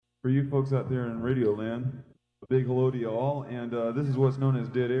For you folks out there in Radio Land, a big hello to you all, and this is what's known as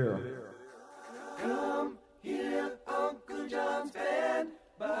Dead Air. Come hear Uncle John's band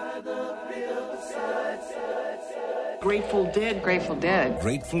by the riverside. Grateful Dead, Grateful Dead.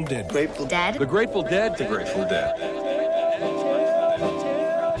 Grateful Dead. Grateful Dead. The Grateful Dead. The Grateful Dead.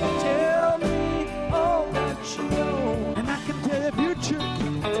 Tell me all that you know, and I can tell the future.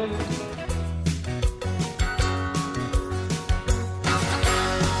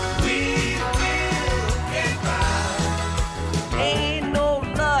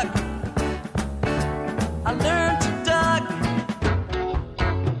 I learned to duck.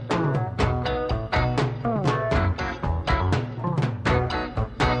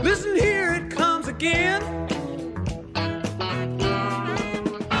 Listen here, it comes again.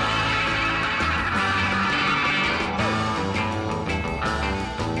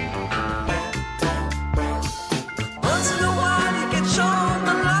 Once in a while you get shown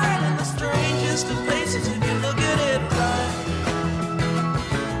the light in the strangest of places if you look at it right.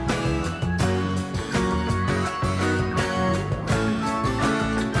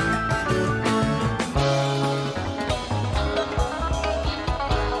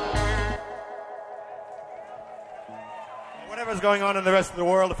 Whatever's going on in the rest of the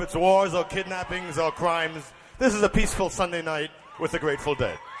world, if it's wars or kidnappings or crimes, this is a peaceful Sunday night with the Grateful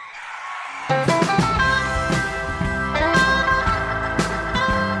Dead.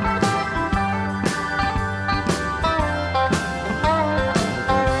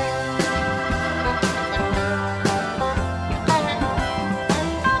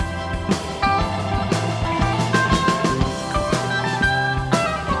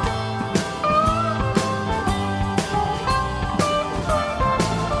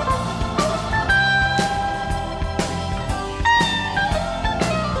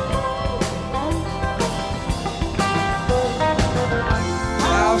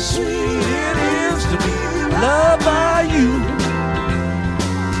 How sweet it is to be loved by you.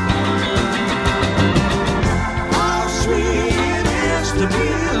 How sweet it is to be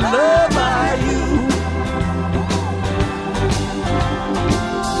loved by you.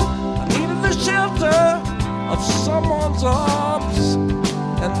 I needed the shelter of someone's arms,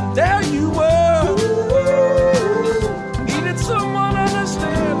 and there you were. Needed someone to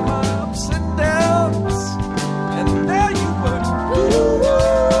understand my ups and downs, and there you were.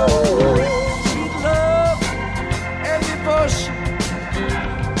 Sweet love and devotion,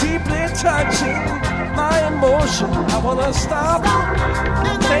 deeply touching my emotion. I wanna stop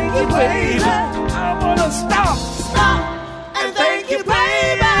and thank you, baby. I wanna stop and thank you, baby.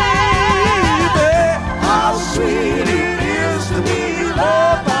 How sweet it is to be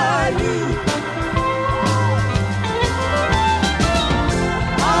loved by you.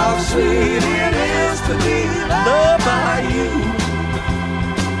 How sweet it is to be loved by you.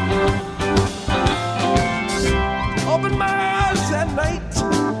 Open my eyes at night.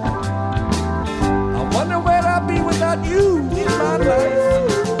 I wonder where I'd be without you in my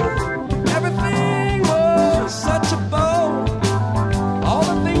life. Everything was such a bore. All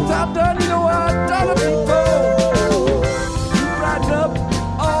the things I've done, you know I've done it before. You brighten up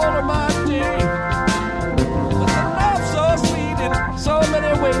all of my day. But the love's so sweet in so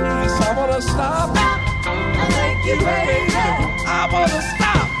many ways. I wanna stop and thank you, baby. I wanna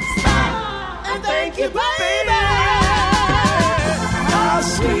stop and thank you, baby. How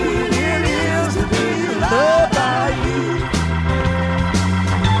sweet it is to be loved by you.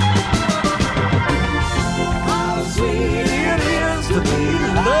 How sweet it is to be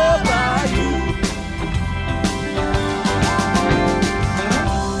loved by you.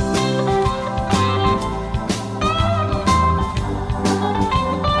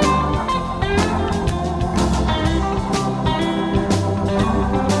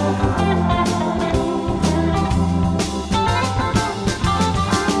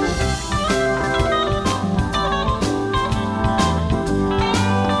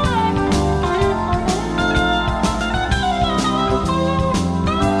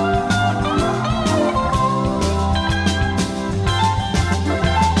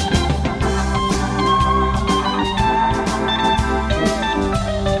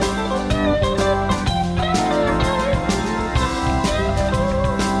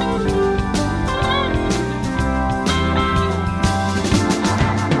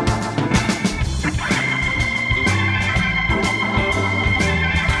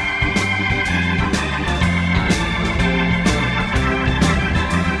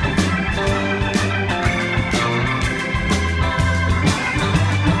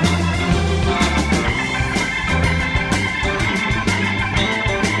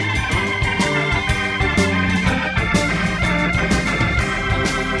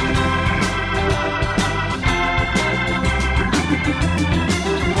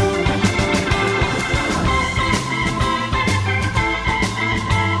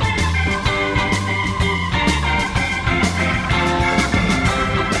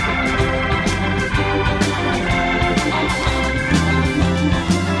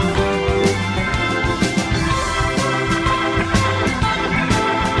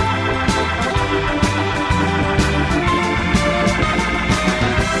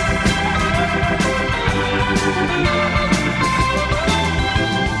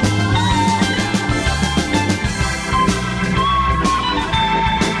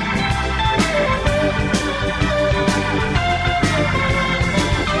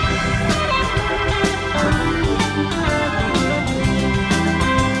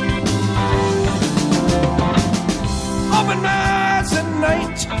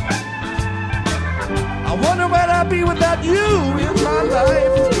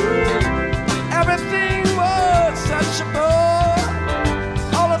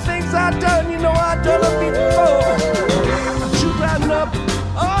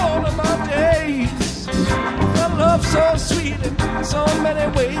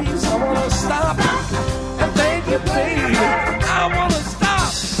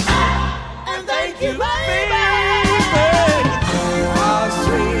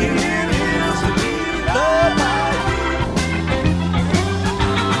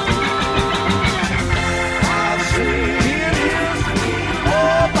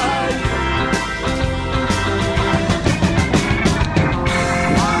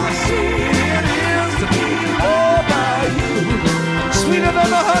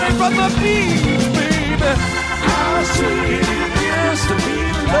 honey from the bees, baby. How sweet it is to be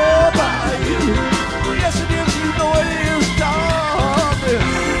loved by you. Yes, it is, you know it is, darling.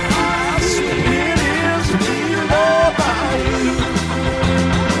 How sweet it is to be loved by you.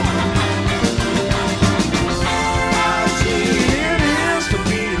 How sweet it is to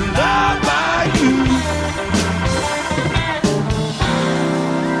be loved by you.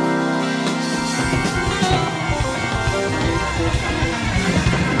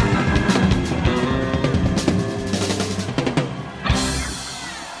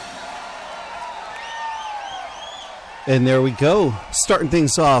 And there we go, starting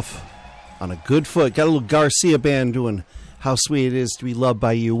things off on a good foot. Got a little Garcia band doing How Sweet It Is to Be Loved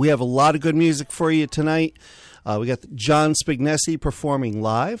by You. We have a lot of good music for you tonight. We got John Spignesi performing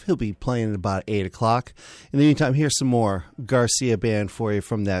live. He'll be playing at about 8 o'clock. In the meantime, here's some more Garcia band for you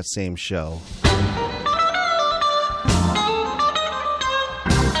from that same show.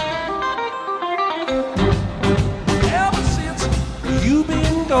 Ever since you've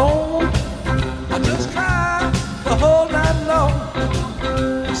been gone, I just cried the whole night long.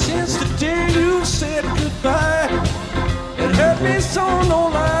 Since the day you said goodbye, it hurt me so, no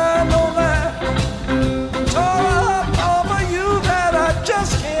lie, no lie. Tore up over you that I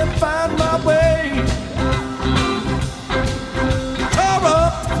just can't find my way. Tore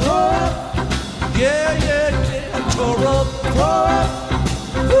up, yeah, yeah, yeah. Tore up,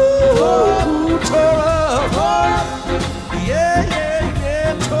 ooh, tore up. Yeah, yeah,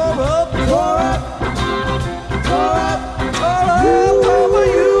 yeah, tore up over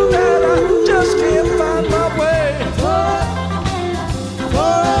you that I just can't find my way.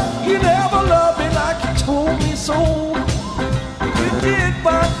 You never loved me like you told me so. You did,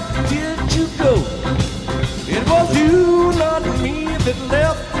 but did you go? It was you, not me, that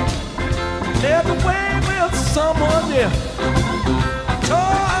left away with someone else. Tore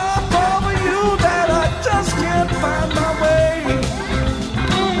up over you that I just can't find my way.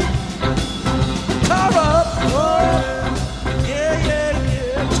 Tore up, yeah, yeah,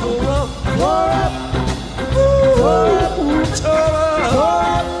 yeah, tore up, ooh, tore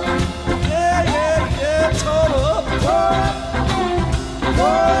up, yeah, yeah, yeah, tore up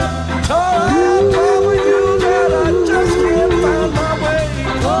over you that I just can't find my way.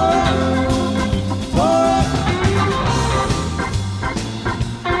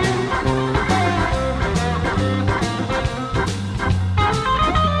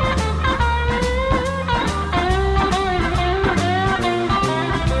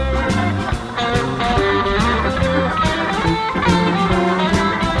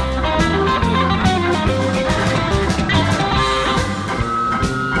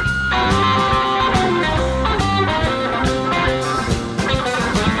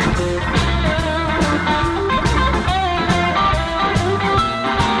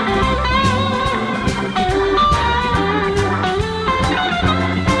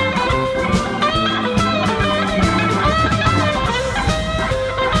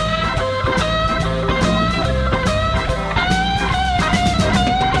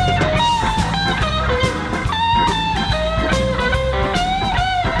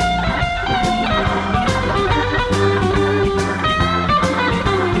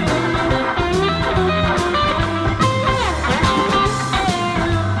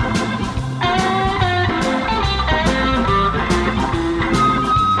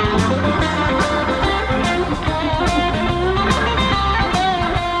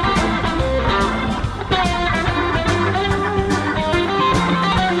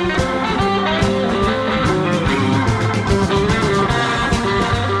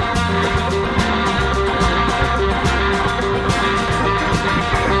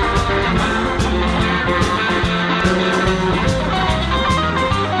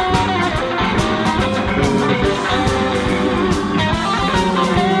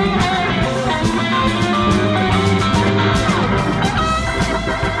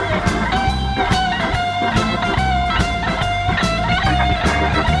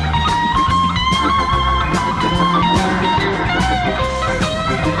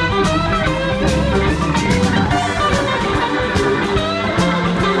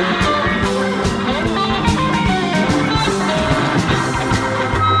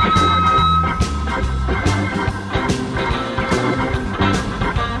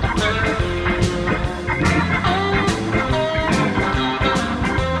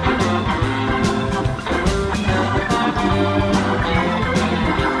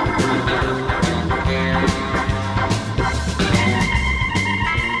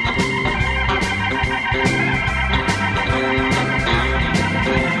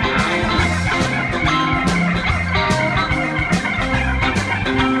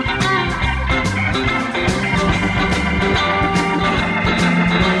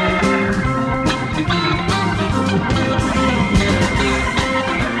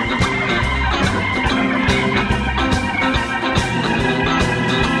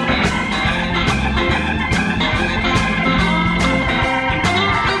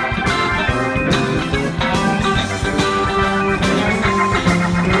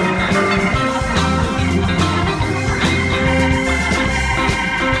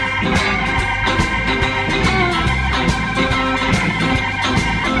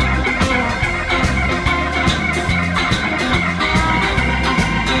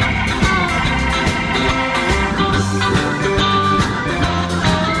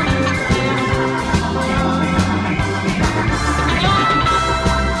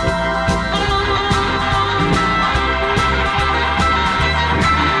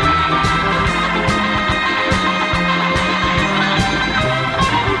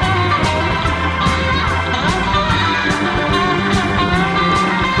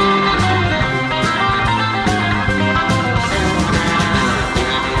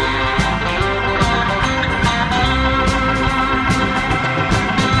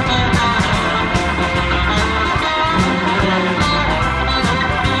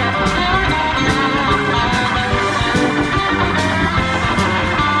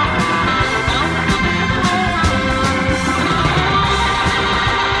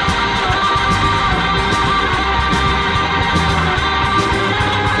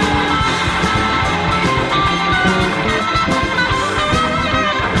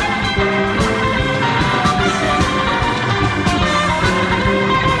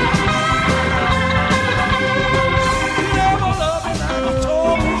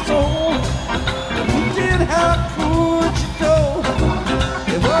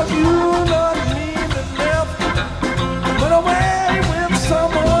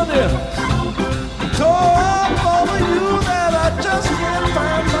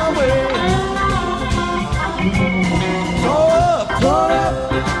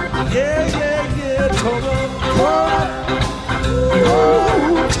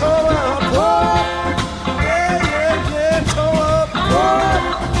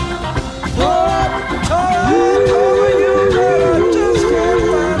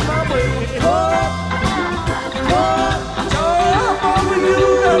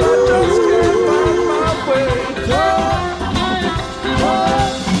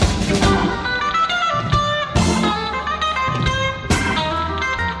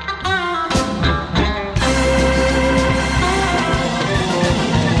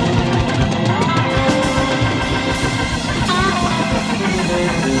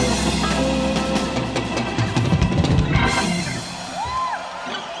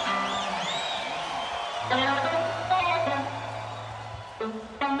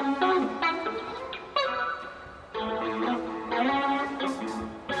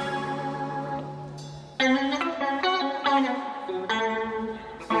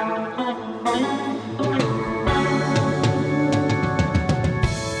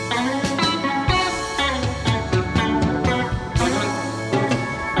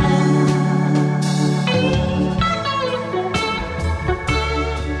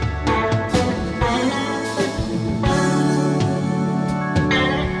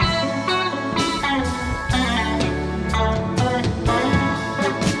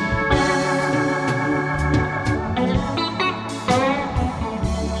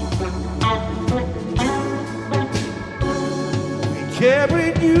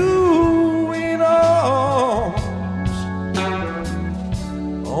 Carried you in arms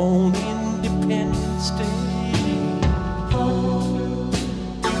on Independence Day.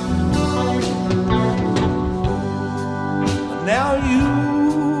 But now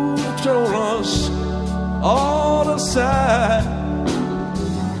you've thrown us all aside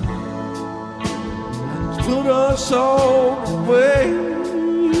and put us all away.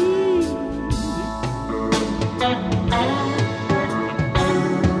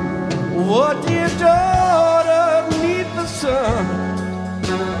 What dear daughter neath the sun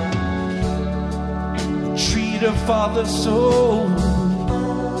treat her father so?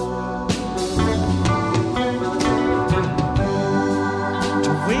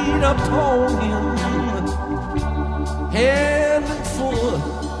 To wait upon him hand and foot,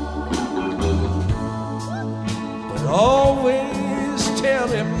 but always tell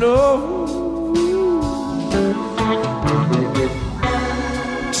him no.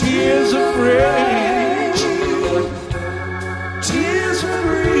 Tears of rage, tears of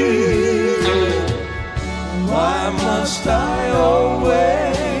grief. Why must I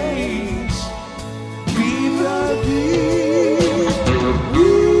always be like thee?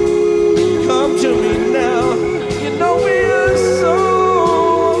 Come to me now, you know we're so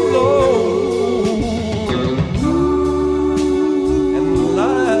alone, and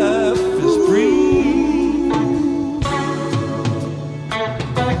life is brief.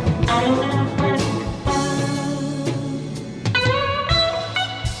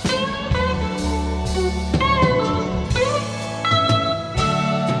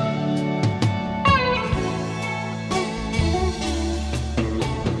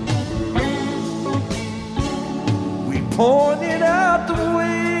 Pointed out the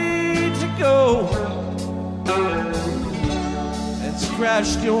way to go and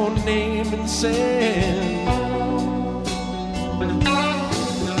scratched your name in sand.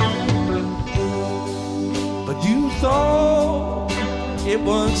 But you thought it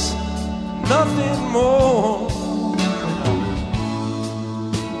was nothing more,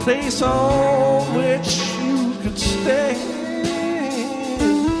 place on which you could stay.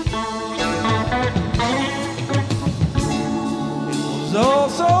 It's all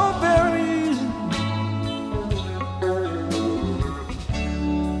so very easy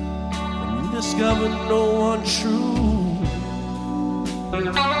when you discover no one true.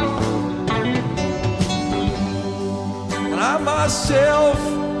 And I myself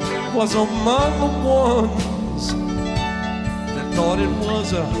was among the ones that thought it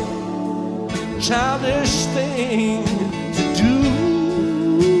was a childish thing to do.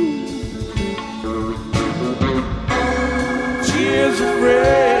 Tears of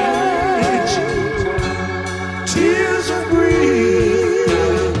rage, tears of grief.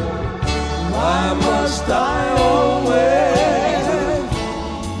 Why must I always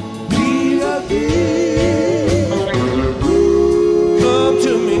be like this? Come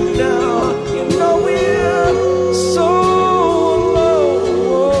to me now, you know we're so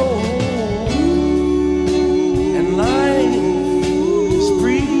alone, and life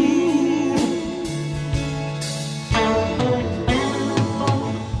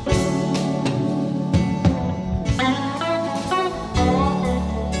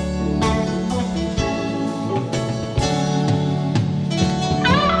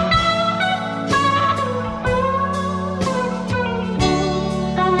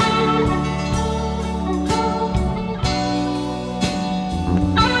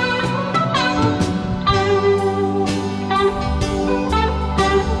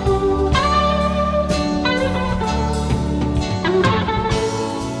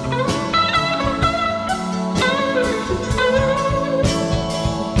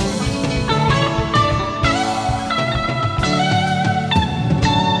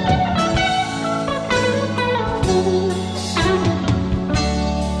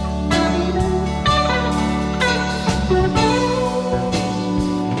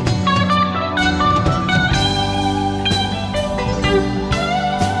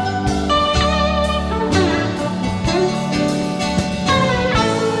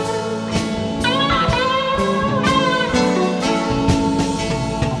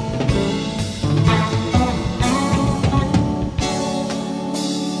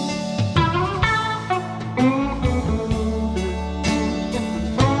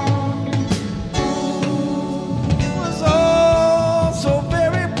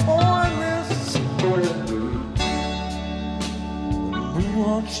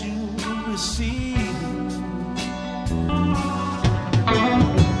want you to receive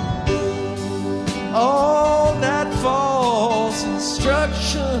all that false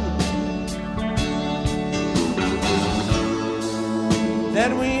instruction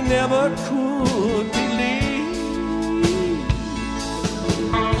that we never could believe.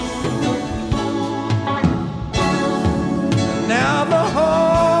 Now the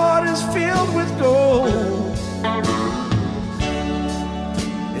heart is filled with gold,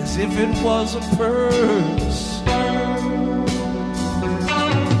 as if it was a purse.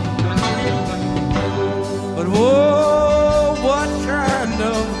 But oh, what kind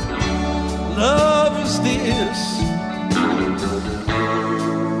of love is this?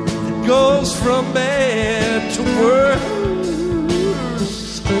 It goes from bad to worse.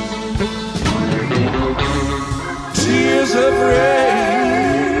 Tears of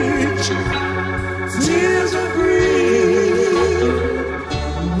rage, tears of grief.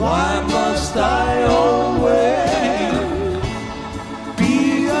 Why must I always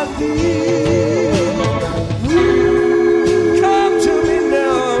be a thief? Come to me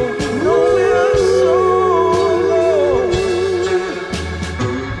now, know we're so alone,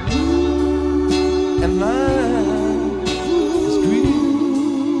 and life is grief.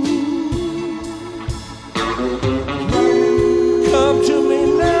 Come to me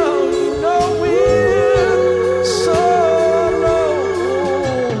now, you know we're so alone,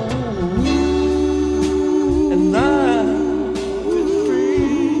 and life is free.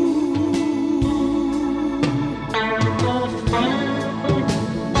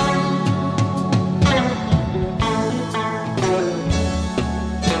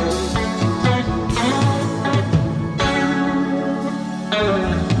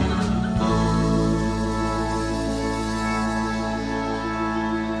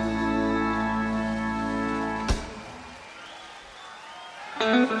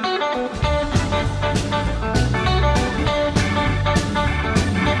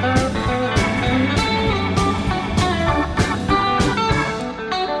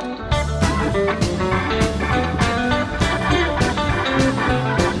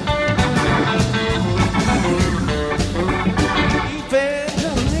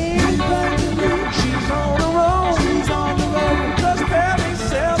 She's on the road. Just barely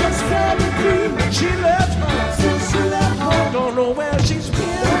 773. She left home. Don't know where she's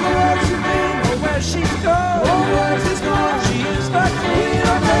been.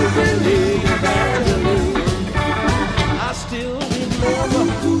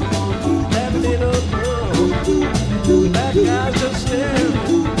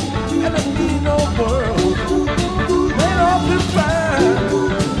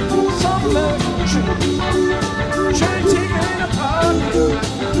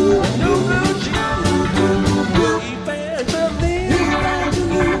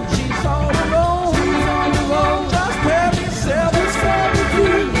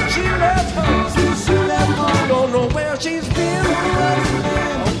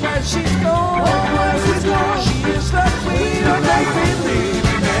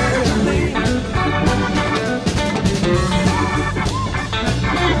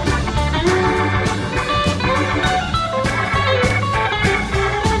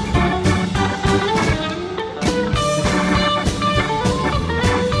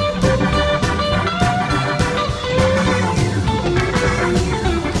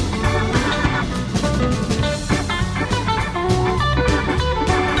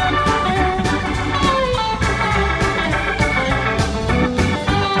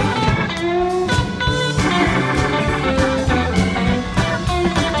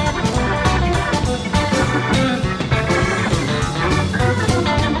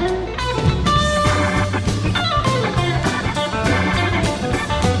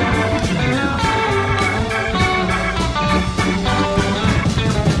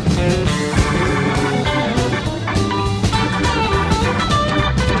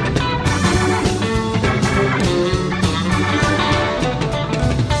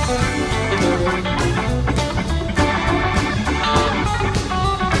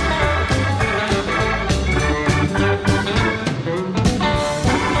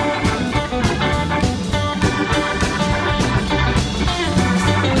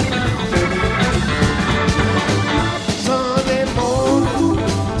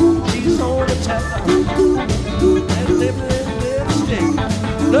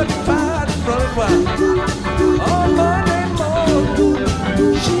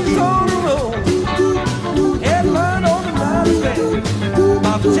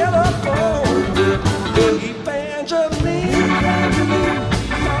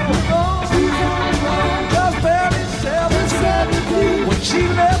 She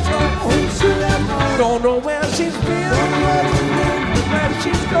left home. Don't know where she's been. Where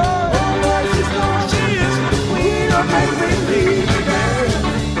she's gone. She is the queen of make-believe.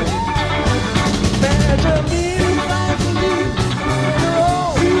 Benjamin,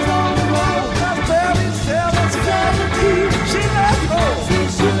 she's on the road. That's barely 17. She left home.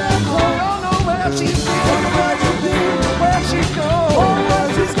 Don't know where she's been. Where she's gone.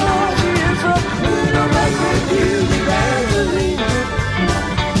 She is the queen of make-believe.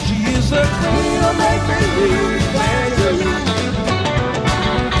 She is the queen of make-believe.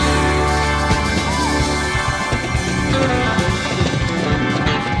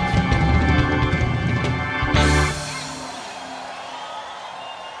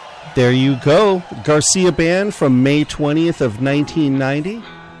 There you go. Garcia Band from May 20th of 1990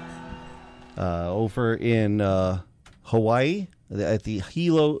 over in Hawaii at the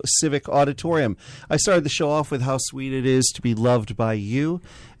Hilo Civic Auditorium. I started the show off with How Sweet It Is to Be Loved by You,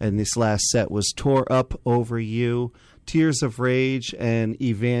 and this last set was Tore Up Over You, Tears of Rage, and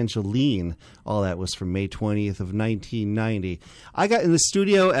Evangeline. All that was from May 20th of 1990. I got in the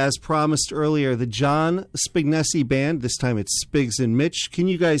studio, as promised earlier, the John Spignesi Band. This time it's Spigs and Mitch. Can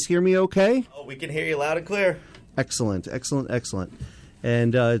you guys hear me okay? Oh, we can hear you loud and clear. Excellent.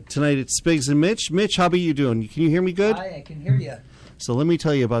 And tonight it's Spigs and Mitch. Mitch, how about you doing? Can you hear me good? Hi, I can hear you. So let me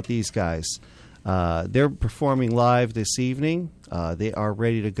tell you about these guys. They're performing live this evening. They are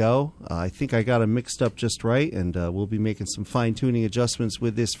ready to go. I think I got them mixed up just right, and we'll be making some fine-tuning adjustments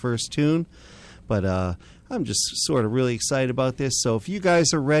with this first tune. But I'm just sort of really excited about this. So if you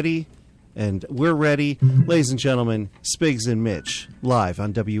guys are ready, and we're ready, ladies and gentlemen, Spigs and Mitch, live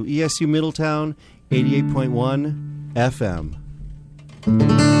on WESU Middletown, 88.1 FM.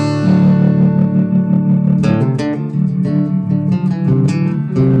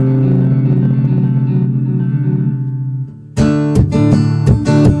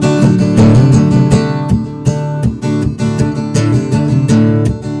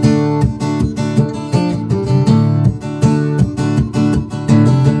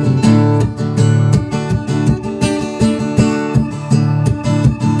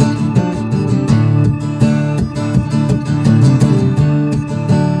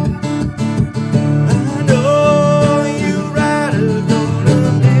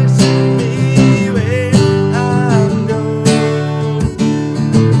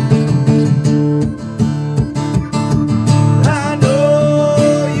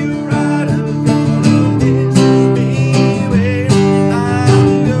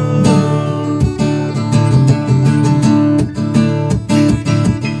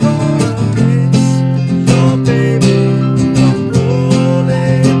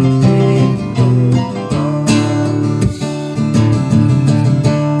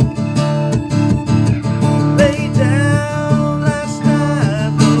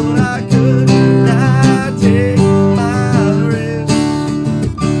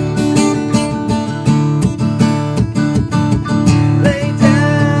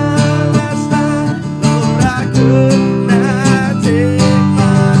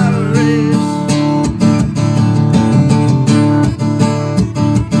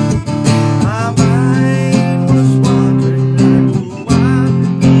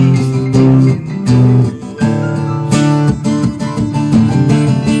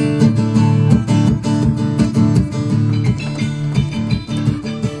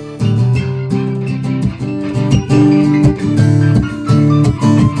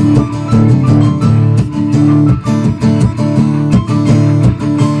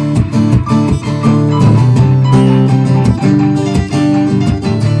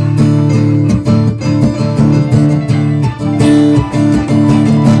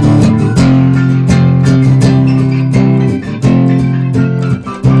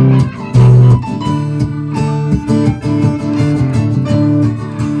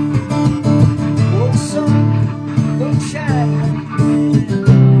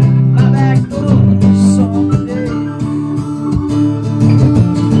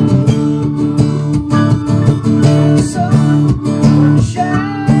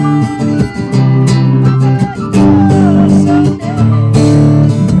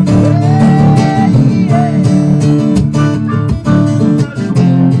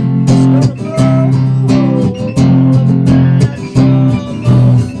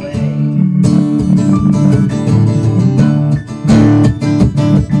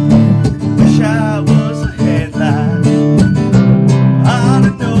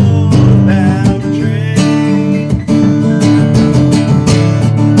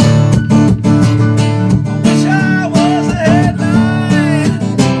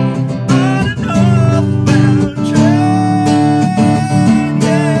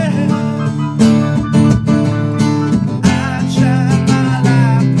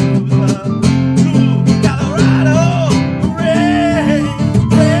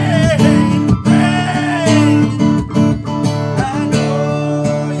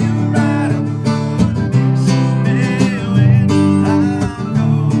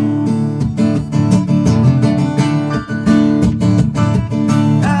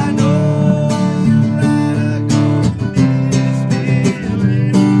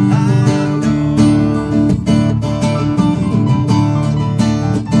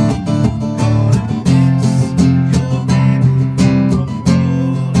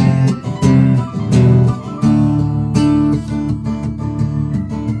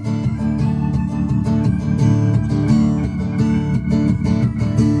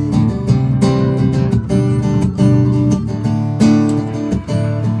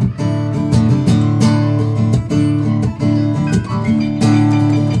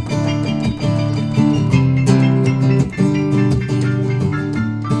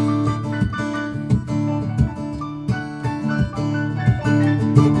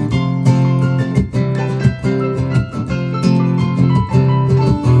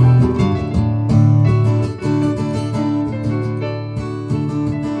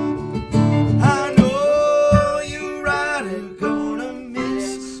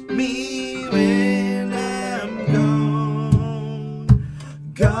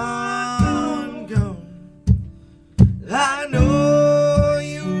 gone, gone. I know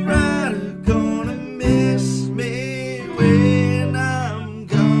you right are gonna miss me when I'm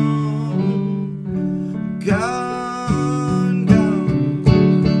gone, gone,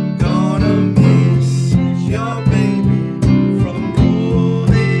 gone. Gonna miss your baby from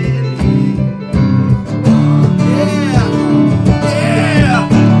holding me. Yeah, yeah, yeah.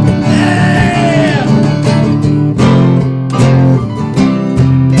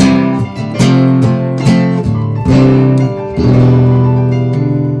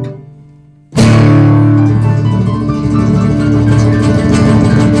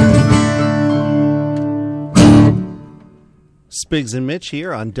 Spigs and Mitch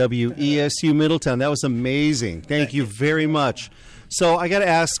here on WESU Middletown. That was amazing. Thank you very much. So I got to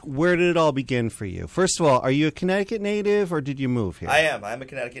ask, where did it all begin for you? First of all, are you a Connecticut native or did you move here? I am. I'm a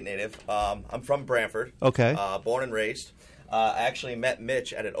Connecticut native. I'm from Branford. Okay. Born and raised. I actually met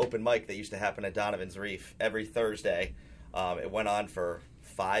Mitch at an open mic that used to happen at Donovan's Reef every Thursday. It went on for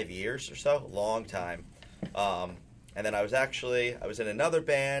 5 years or so, long time. And then I was in another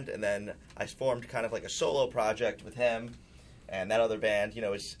band, and then I formed kind of like a solo project with him. And that other band,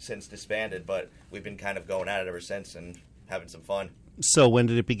 is since disbanded, but we've been kind of going at it ever since and having some fun. So when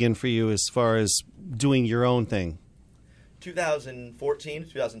did it begin for you as far as doing your own thing? 2014,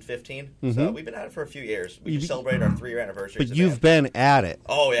 2015. So we've been at it for a few years. We just celebrated our 3-year anniversary. But you've been at it.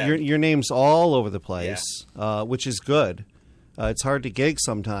 Oh, yeah. Your name's all over the place, which is good. It's hard to gig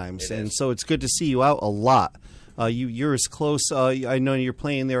sometimes, and so it's good to see you out a lot. You're as close. I know you're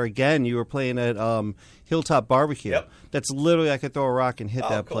playing there again. You were playing at Hilltop Barbecue. Yep. That's literally, I could throw a rock and hit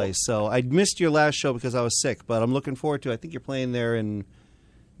that cool. place. So I missed your last show because I was sick, but I'm looking forward to it. I think you're playing there in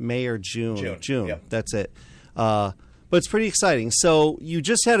May or June. June. Yep. That's it. But it's pretty exciting. So you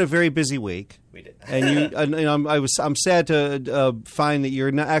just had a very busy week. We did. And I'm sad to find that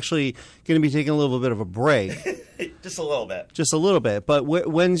you're not actually going to be taking a little bit of a break. Just a little bit. Just a little bit. But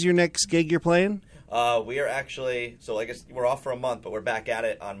when's your next gig you're playing? We are actually, so I guess we're off for a month, but we're back at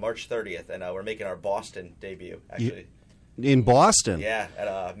it on March 30th, and we're making our Boston debut, actually. In Boston? Yeah,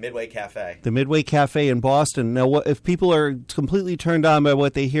 at Midway Cafe. The Midway Cafe in Boston. Now, if people are completely turned on by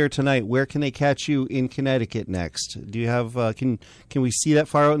what they hear tonight, where can they catch you in Connecticut next? Do you have, can we see that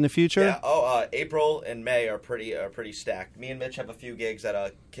far out in the future? Yeah, April and May are pretty stacked. Me and Mitch have a few gigs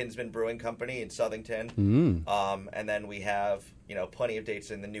at Kinsman Brewing Company in Southington. And then we have, plenty of dates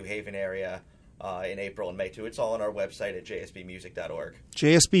in the New Haven area. In April and May, too. It's all on our website at jsbmusic.org.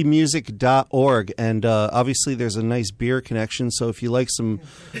 jsbmusic.org. And obviously there's a nice beer connection, so if you like some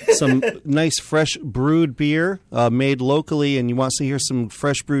nice fresh brewed beer made locally and you want to hear some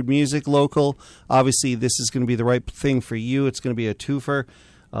fresh brewed music local, obviously this is going to be the right thing for you. It's going to be a twofer.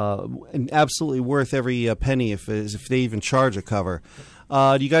 And absolutely worth every penny if they even charge a cover.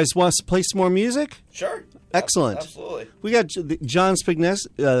 Do you guys want us to play some more music? Sure. Excellent. Absolutely. We got John Spigs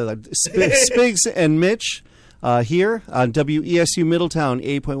and Mitch here on WESU Middletown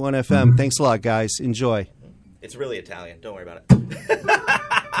 8.1 FM. Thanks a lot, guys. Enjoy. It's really Italian. Don't worry about it.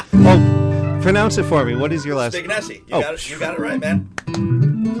 Oh, pronounce it for me. What is your last name? Spignesi. You got it right, man.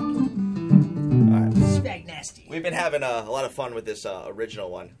 All right. Spignesi. We've been having a lot of fun with this original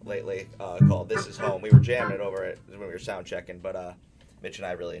one lately called This Is Home. We were jamming it over it when we were sound checking, but Mitch and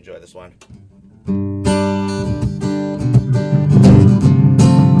I really enjoy this one.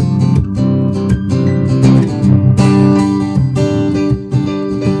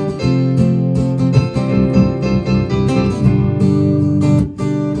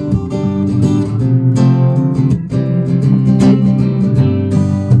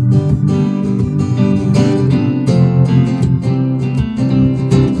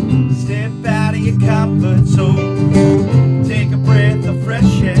 Step out of your comfort zone, take a breath of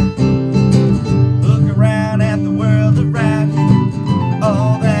fresh air. Look around at the world around you.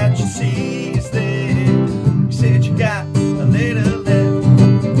 All that you see is there. You said you got a little left.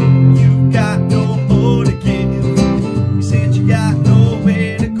 You've got no more to give. You said you got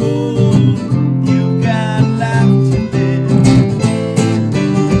nowhere to go. You got life to live.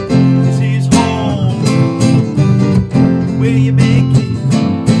 This is home, where you make it.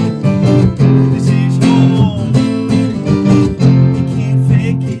 This is home, you can't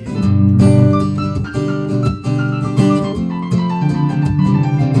fake it.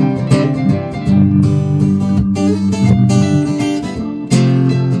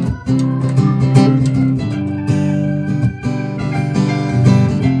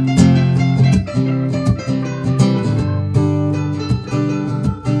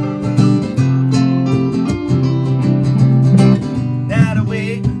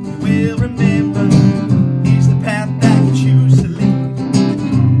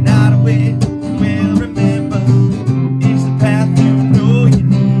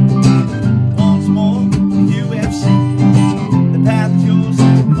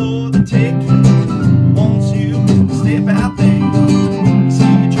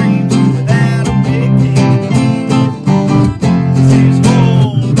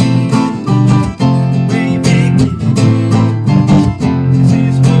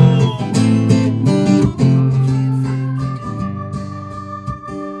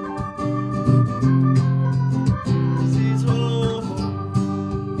 This is home.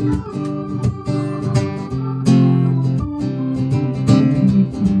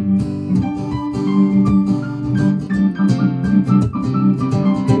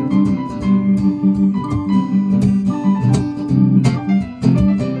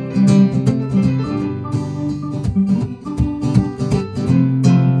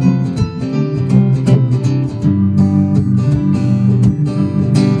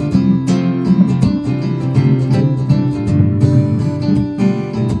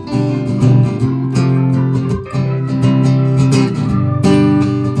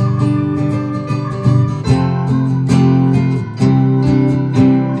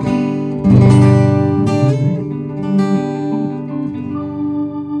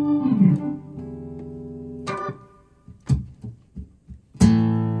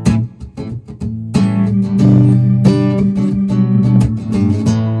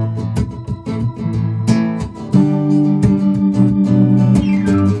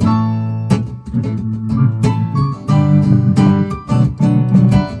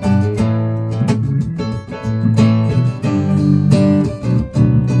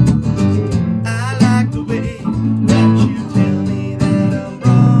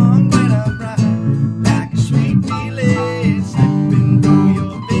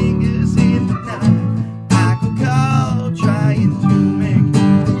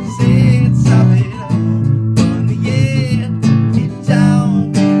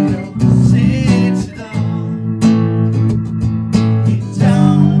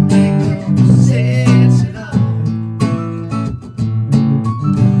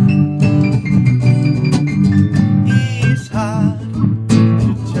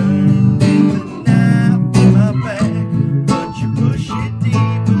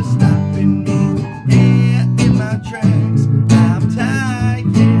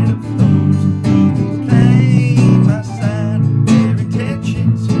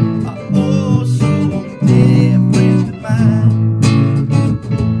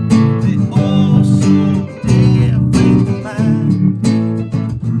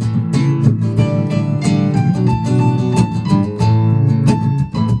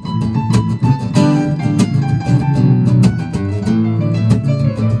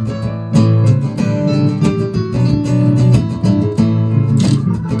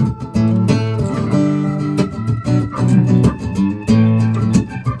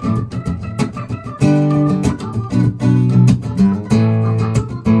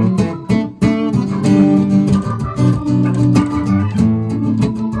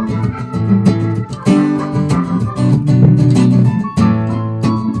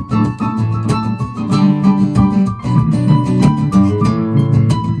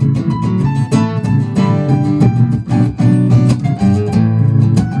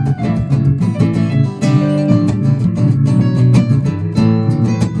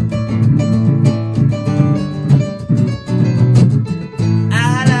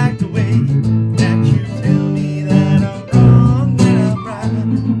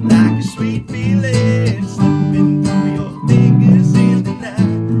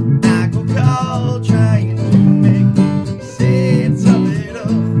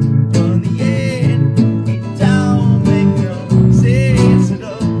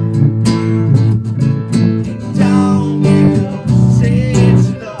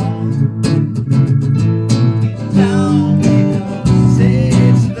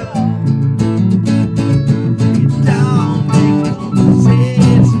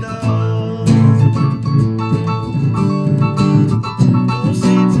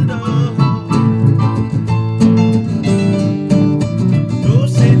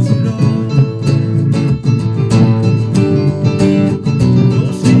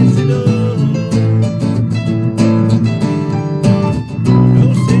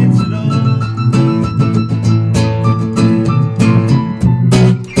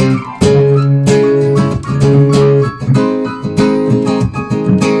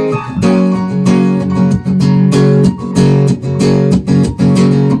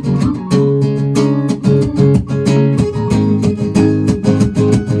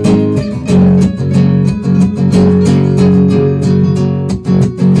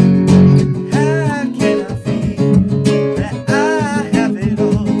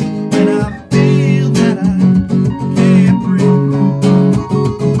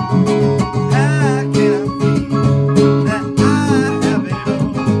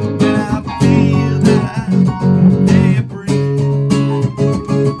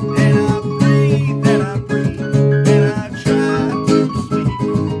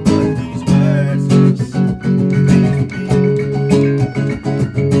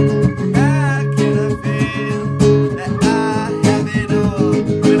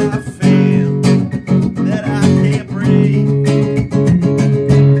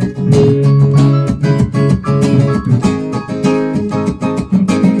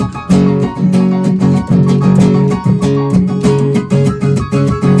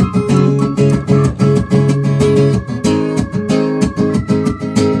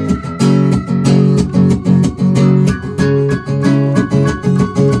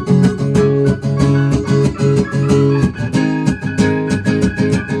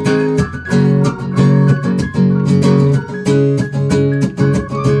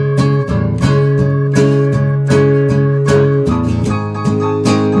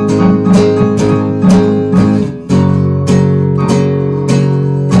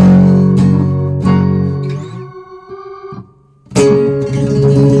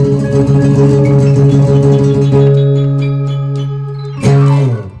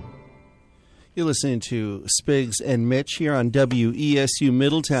 You're listening to Spigs and Mitch here on WESU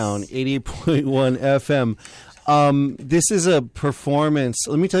Middletown, 88.1 FM. This is a performance.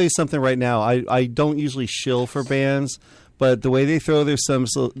 Let me tell you something right now. I don't usually shill for bands, but the way they throw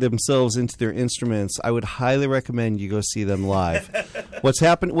themselves into their instruments, I would highly recommend you go see them live.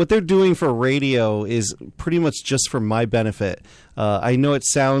 What they're doing for radio is pretty much just for my benefit. I know it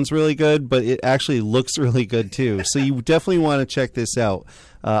sounds really good, but it actually looks really good too. So you definitely want to check this out.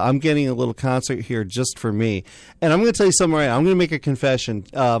 I'm getting a little concert here just for me. And I'm going to tell you something right now. I'm going to make a confession.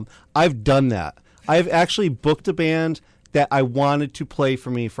 I've done that. I've actually booked a band that I wanted to play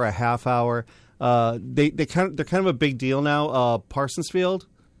for me for a half hour. They're kind of a big deal now. Parsonsfield,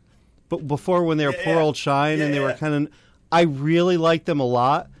 but before when they were Poor Old Shine, and they were kind of. I really liked them a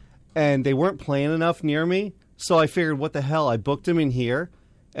lot, and they weren't playing enough near me. So I figured, what the hell? I booked them in here,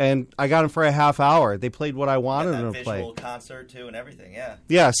 and I got them for a half hour. They played what I wanted them to play. Visual concert too, and everything. Yeah.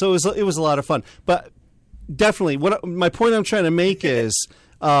 Yeah. So it was a lot of fun, but definitely, my point I'm trying to make is.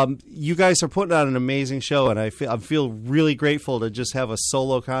 You guys are putting on an amazing show, and I feel really grateful to just have a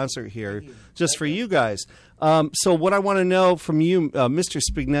solo concert here just for you guys. So what I want to know from you, Mr.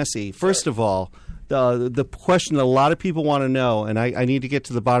 Spignesi, first of all, the question that a lot of people want to know, and I need to get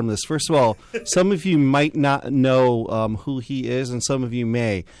to the bottom of this. First of all, some of you might not know who he is, and some of you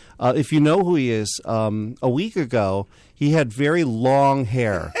may. If you know who he is, a week ago, he had very long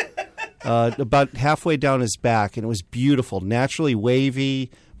hair. About halfway down his back, and it was beautiful, naturally wavy,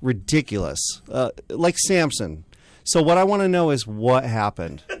 ridiculous, like Samson. So what I want to know is what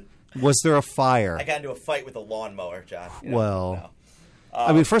happened. Was there a fire? I got into a fight with a lawnmower, John.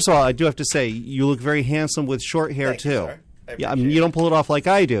 I mean, first of all, I do have to say, you look very handsome with short hair, thank you, too. Sir. Yeah, I mean, you don't pull it off like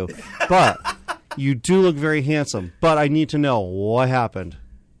I do, but you do look very handsome. But I need to know what happened.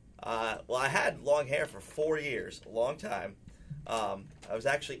 Well, I had long hair for 4 years, a long time. I was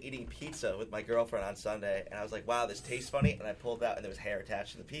actually eating pizza with my girlfriend on Sunday, and I was like, wow, this tastes funny, and I pulled it out, and there was hair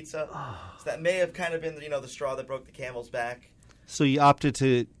attached to the pizza. So that may have kind of been, the straw that broke the camel's back. So you opted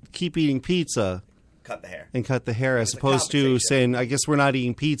to keep eating pizza. Cut the hair. And cut the hair as opposed to saying, I guess we're not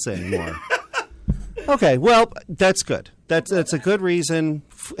eating pizza anymore. Okay, well, that's good. That's a good reason.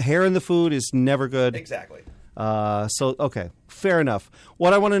 Hair in the food is never good. Exactly. Okay, fair enough.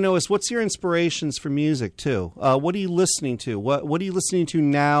 What I want to know is, what's your inspirations for music, too? What are you listening to? What are you listening to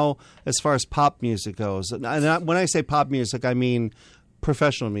now as far as pop music goes? And when I say pop music, I mean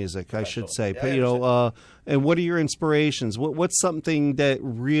professional music, I should say. Yeah, and what are your inspirations? What's something that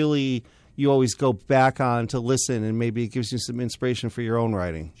really you always go back on to listen, and maybe it gives you some inspiration for your own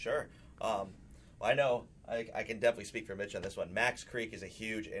writing? Sure. Well, I know I can definitely speak for Mitch on this one. Max Creek is a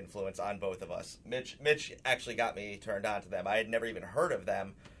huge influence on both of us. Mitch actually got me turned on to them. I had never even heard of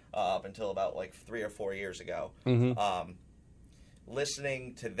them up until about 3 or 4 years ago. Mm-hmm.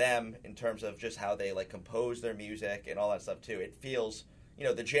 Listening to them in terms of just how they compose their music and all that stuff too, it feels,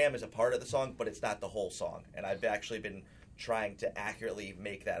 the jam is a part of the song, but it's not the whole song. And I've actually been trying to accurately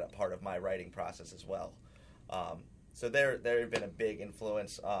make that a part of my writing process as well. So they've been a big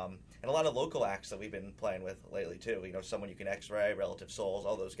influence, and a lot of local acts that we've been playing with lately too. Someone You Can X-Ray, Relative Souls,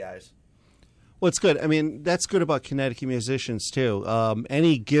 all those guys. Well, it's good. I mean, that's good about Connecticut musicians too.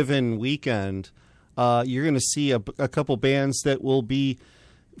 Any given weekend, you're going to see a couple bands that will be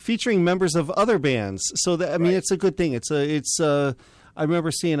featuring members of other bands. So that, I mean, it's a good thing. I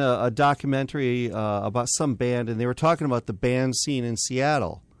remember seeing a documentary about some band, and they were talking about the band scene in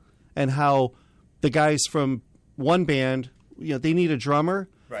Seattle and how the guys from one band, they need a drummer.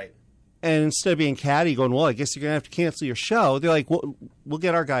 Right. And instead of being catty, going, well, I guess you're going to have to cancel your show, they're like, well, we'll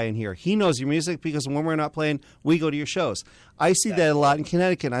get our guy in here. He knows your music because when we're not playing, we go to your shows. I see that a lot in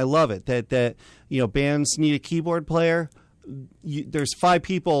Connecticut, and I love it, that bands need a keyboard player. There's 5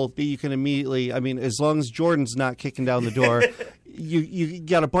 people that you can immediately, I mean, as long as Jordan's not kicking down the door, you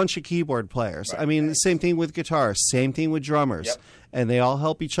got a bunch of keyboard players. Right. I mean, the same thing with guitars, same thing with drummers. Yep. And they all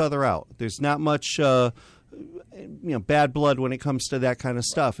help each other out. There's not much bad blood when it comes to that kind of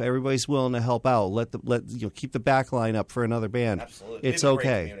stuff. Everybody's willing to help out. Keep the back line up for another band. Absolutely. It's we have a okay.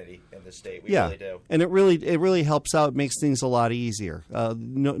 Great community in this state. We really do. And it really helps out, makes things a lot easier.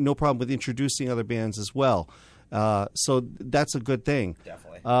 No problem with introducing other bands as well. So that's a good thing.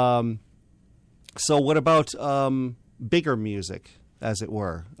 Definitely. So what about bigger music, as it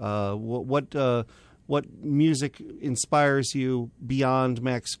were? What music inspires you beyond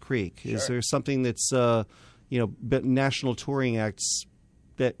Max Creek? Sure. Is there something that's national touring acts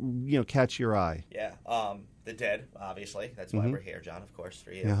that catch your eye? Yeah, The Dead, obviously. That's why we're here, John. Of course,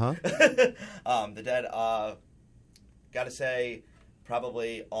 for you. Uh-huh. The Dead. Got to say,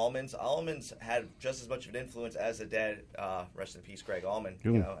 probably Allmans. Allmans had just as much of an influence as The Dead. Rest in peace, Greg Allman.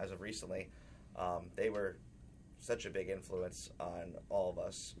 As of recently. They were such a big influence on all of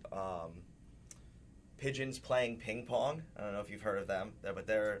us. Pigeons playing ping pong. I don't know if you've heard of them, but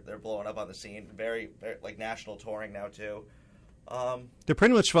they're blowing up on the scene. Very like national touring now too. They're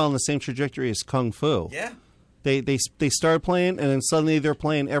pretty much following the same trajectory as Kung Fu. Yeah. They started playing, and then suddenly they're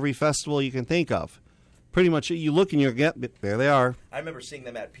playing every festival you can think of. Pretty much, you look and you're, yep, there they are. I remember seeing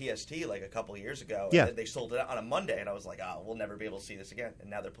them at PST like a couple of years ago. Yeah. And they sold it out on a Monday, and I was like, oh, we'll never be able to see this again. And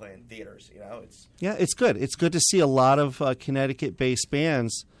now they're playing theaters, Yeah, it's good. It's good to see a lot of Connecticut-based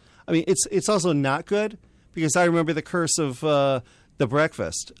bands. I mean, it's also not good because I remember the curse of The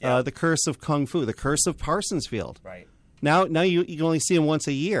Breakfast, the curse of Kung Fu, the curse of Parsonsfield. Right. Now you can only see them once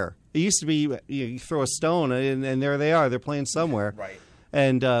a year. It used to be you throw a stone and there they are. They're playing somewhere. Right.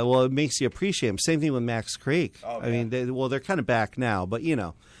 And, it makes you appreciate them. Same thing with Max Creek. Oh, I mean, they're kind of back now, but,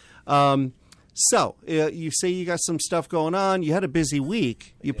 So, you say you got some stuff going on. You had a busy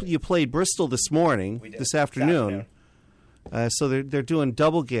week. You played Bristol this morning, this afternoon. So they're doing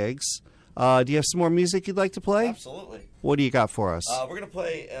double gigs. Do you have some more music you'd like to play? Absolutely. What do you got for us? We're going to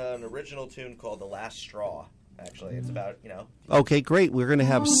play an original tune called The Last Straw, actually. It's about, Okay, great. We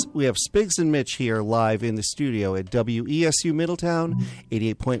have Spigs and Mitch here live in the studio at WESU Middletown,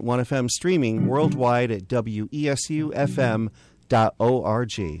 88.1 FM, streaming worldwide at WESUFM.org.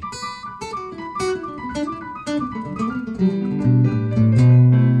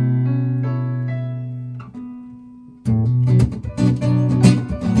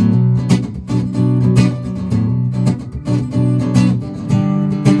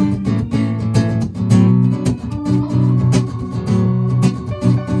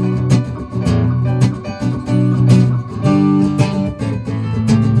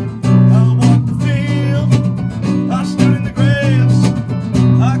 I walk the field, I stood in the grass,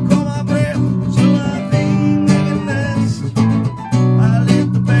 I call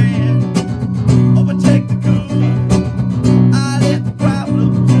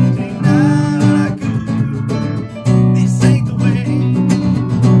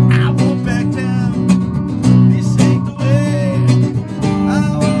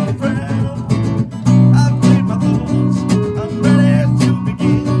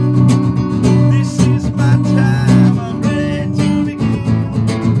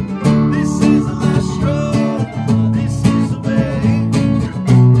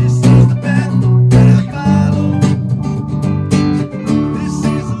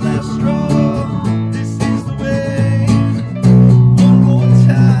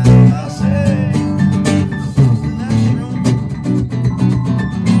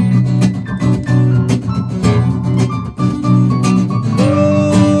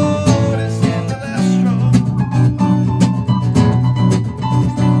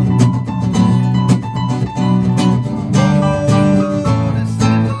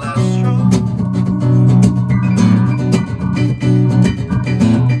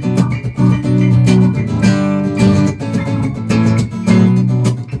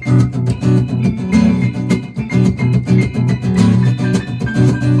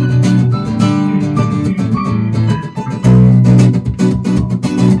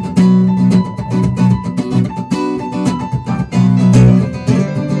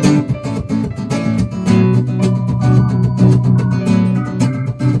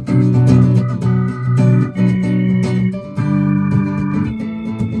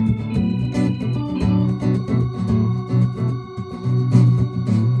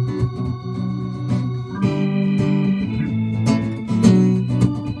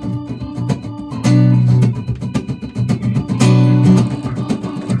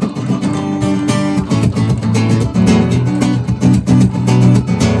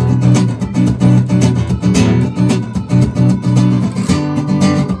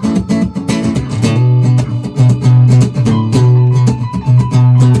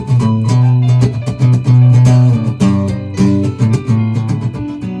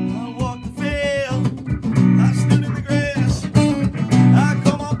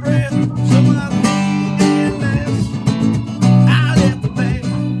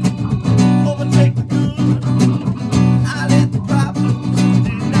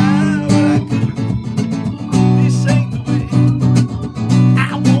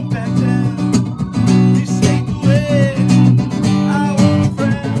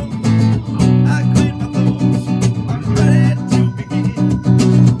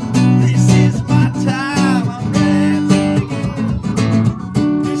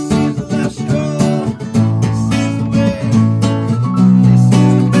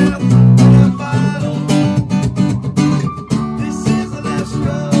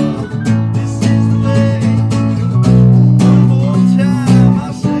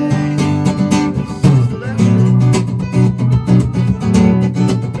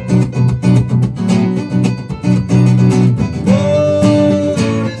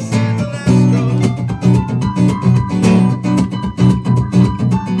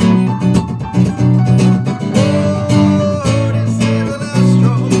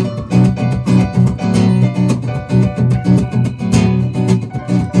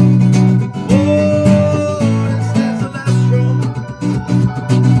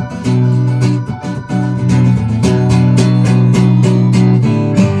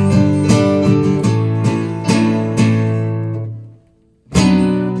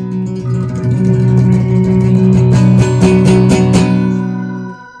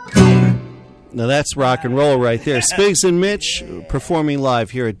Now that's rock and roll right there. Spigs and Mitch performing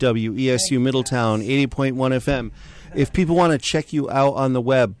live here at WESU Middletown, 80.1 FM. If people want to check you out on the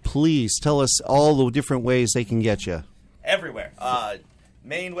web, please tell us all the different ways they can get you. Everywhere.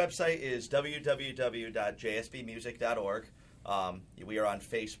 Main website is www.jsbmusic.org. We are on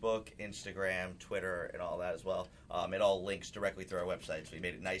Facebook, Instagram, Twitter, and all that as well. It all links directly through our website, so we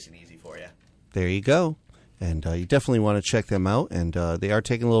made it nice and easy for you. There you go. And you definitely want to check them out. And they are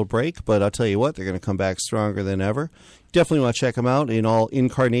taking a little break, but I'll tell you what, they're going to come back stronger than ever. Definitely want to check them out in all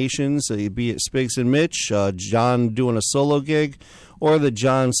incarnations, be it Spigs and Mitch, John doing a solo gig, or the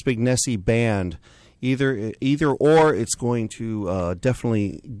John Spignesi Band. Either or, it's going to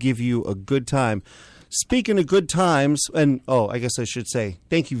definitely give you a good time. Speaking of good times, and I guess I should say,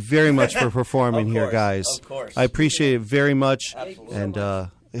 thank you very much for performing here, guys. Of course. I appreciate it very much. Absolutely. And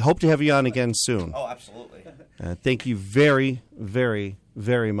I hope to have you on again soon. Oh, absolutely. Thank you very, very,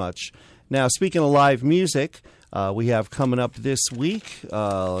 very much. Now, speaking of live music, we have coming up this week,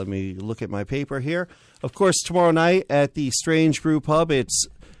 let me look at my paper here. Of course, tomorrow night at the Strange Brew Pub, it's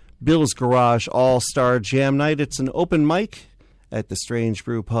Bill's Garage All-Star Jam Night. It's an open mic at the Strange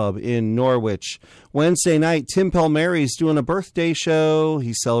Brew Pub in Norwich. Wednesday night, Tim Palmieri's doing a birthday show.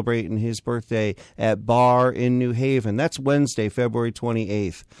 He's celebrating his birthday at Bar in New Haven. That's Wednesday, February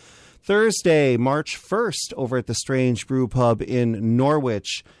 28th. Thursday, March 1st, over at the Strange Brew Pub in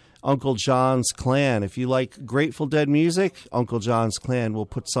Norwich, Uncle John's Clan. If you like Grateful Dead music, Uncle John's Clan will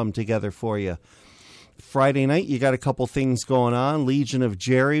put some together for you. Friday night, you got a couple things going on. Legion of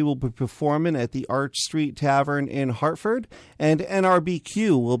Jerry will be performing at the Arch Street Tavern in Hartford, and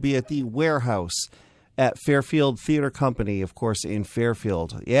NRBQ will be at the Warehouse at Fairfield Theater Company, of course, in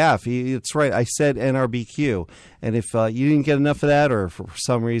Fairfield. Yeah, it's right. I said NRBQ. And if you didn't get enough of that, or for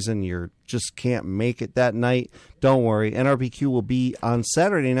some reason you just can't make it that night, don't worry. NRBQ will be on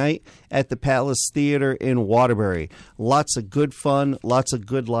Saturday night at the Palace Theater in Waterbury. Lots of good fun, lots of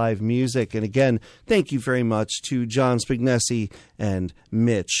good live music. And again, thank you very much to John Spignesi and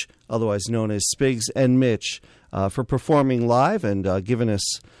Mitch, otherwise known as Spigs and Mitch, for performing live and giving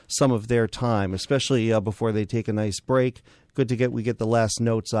us some of their time, especially before they take a nice break. Good to we get the last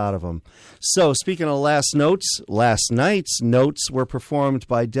notes out of them. So, speaking of last notes, last night's notes were performed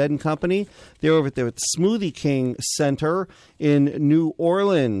by Dead & Company. They were over there at the Smoothie King Center in New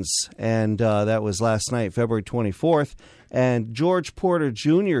Orleans, and that was last night, February 24th. And George Porter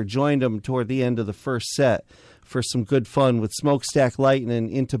Jr. joined them toward the end of the first set for some good fun with Smokestack Lightning,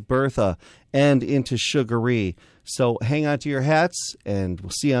 Into Bertha, and Into Sugaree. So hang on to your hats, and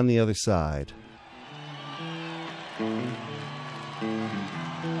we'll see you on the other side.